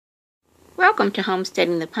Welcome to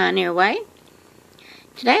Homesteading the Pioneer Way.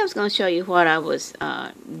 Today I was going to show you what I was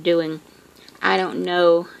doing. I don't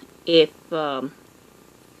know if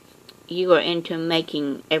you are into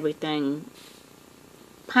making everything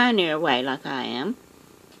Pioneer Way like I am.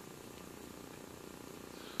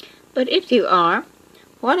 But if you are,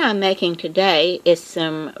 what I'm making today is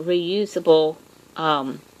some reusable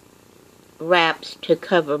wraps to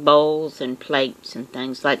cover bowls and plates and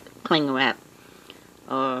things, like cling wrap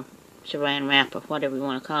or saran wrap or whatever you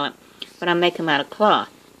want to call it. But I make them out of cloth.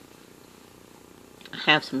 I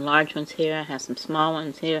have some large ones here. I have some small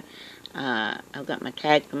ones here. I've got my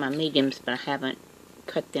tag for my mediums, but I haven't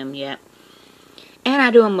cut them yet. And I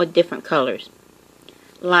do them with different colors.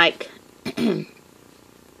 Like for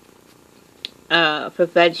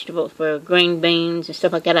vegetables, for green beans and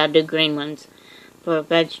stuff like that, I do green ones. For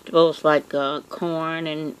vegetables like corn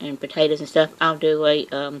and potatoes and stuff, I'll do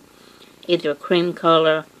either a cream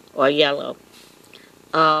color or yellow.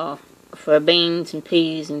 For beans and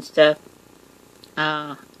peas and stuff,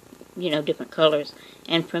 different colors.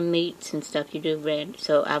 And for meats and stuff, you do red.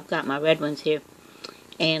 So I've got my red ones here.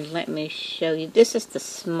 And let me show you. This is the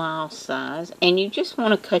small size. And you just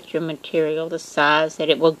want to cut your material the size that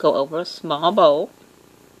it will go over a small bowl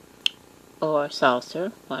or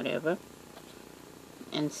saucer, whatever.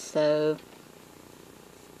 And so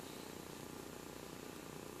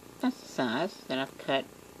that's the size that I've cut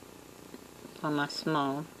for my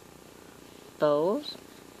small bowls,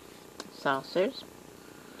 saucers.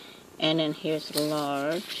 And then here's the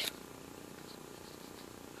large.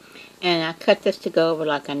 And I cut this to go over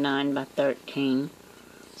like a 9 by 13.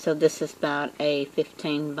 So this is about a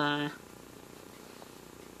 15 by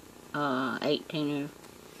 18 or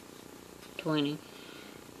 20.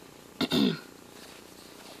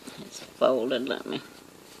 It's folded, let me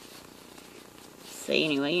see.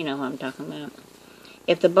 Anyway, you know what I'm talking about.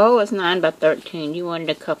 If the bowl is 9 by 13, you want it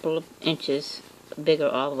a couple of inches bigger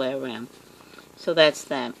all the way around. So that's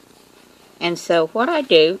that. And so what I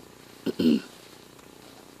do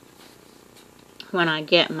when I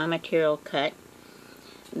get my material cut,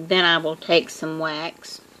 then I will take some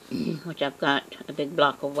wax, which I've got a big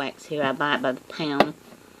block of wax here. I buy it by the pound.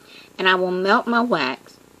 And I will melt my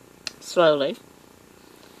wax slowly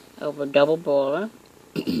over a double boiler.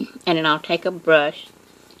 And then I'll take a brush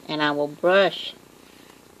and I will brush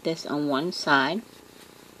this on one side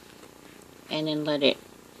and then let it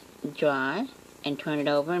dry and turn it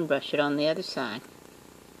over and brush it on the other side.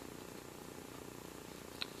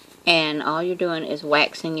 And all you're doing is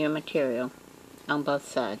waxing your material on both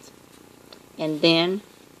sides. And then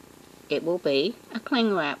it will be a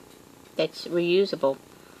cling wrap that's reusable.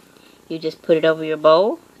 You just put it over your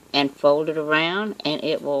bowl and fold it around and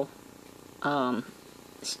it will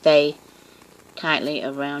stay tightly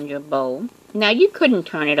around your bowl. Now you couldn't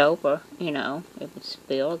turn it over, it would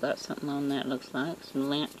spill. Got something on that, looks like some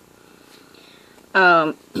lint.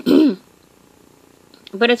 But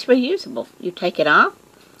it's reusable. You take it off,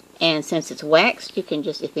 and since it's waxed, you can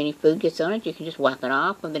just, if any food gets on it, you can just wipe it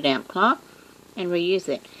off with a damp cloth and reuse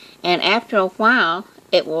it. And after a while,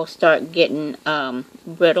 it will start getting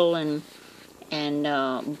brittle and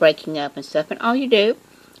breaking up and stuff. And all you do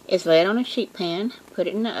is lay it on a sheet pan, put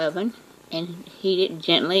it in the oven, and heat it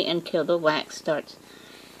gently until the wax starts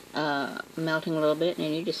melting a little bit, and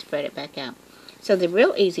then you just spread it back out. So they're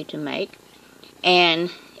real easy to make. And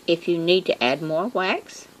if you need to add more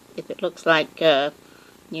wax, if it looks like you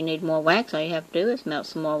need more wax, all you have to do is melt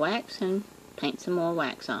some more wax and paint some more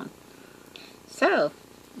wax on. So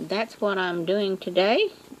that's what I'm doing today.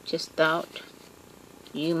 Just thought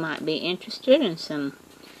you might be interested in some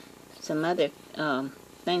other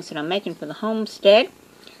things that I'm making for the homestead.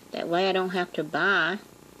 That way I don't have to buy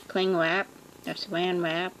cling wrap or saran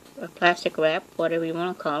wrap or plastic wrap, whatever you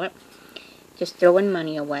want to call it. Just throwing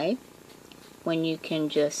money away when you can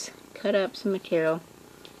just cut up some material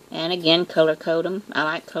and again color code them. I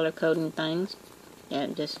like color coding things. Yeah,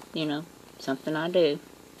 just, something I do.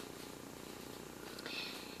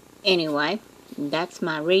 Anyway, that's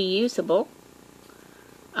my reusable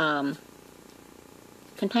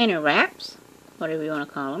container wraps, whatever you want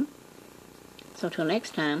to call them. So till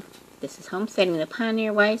next time, this is Homesteading the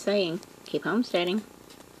Pioneer Way saying, keep homesteading.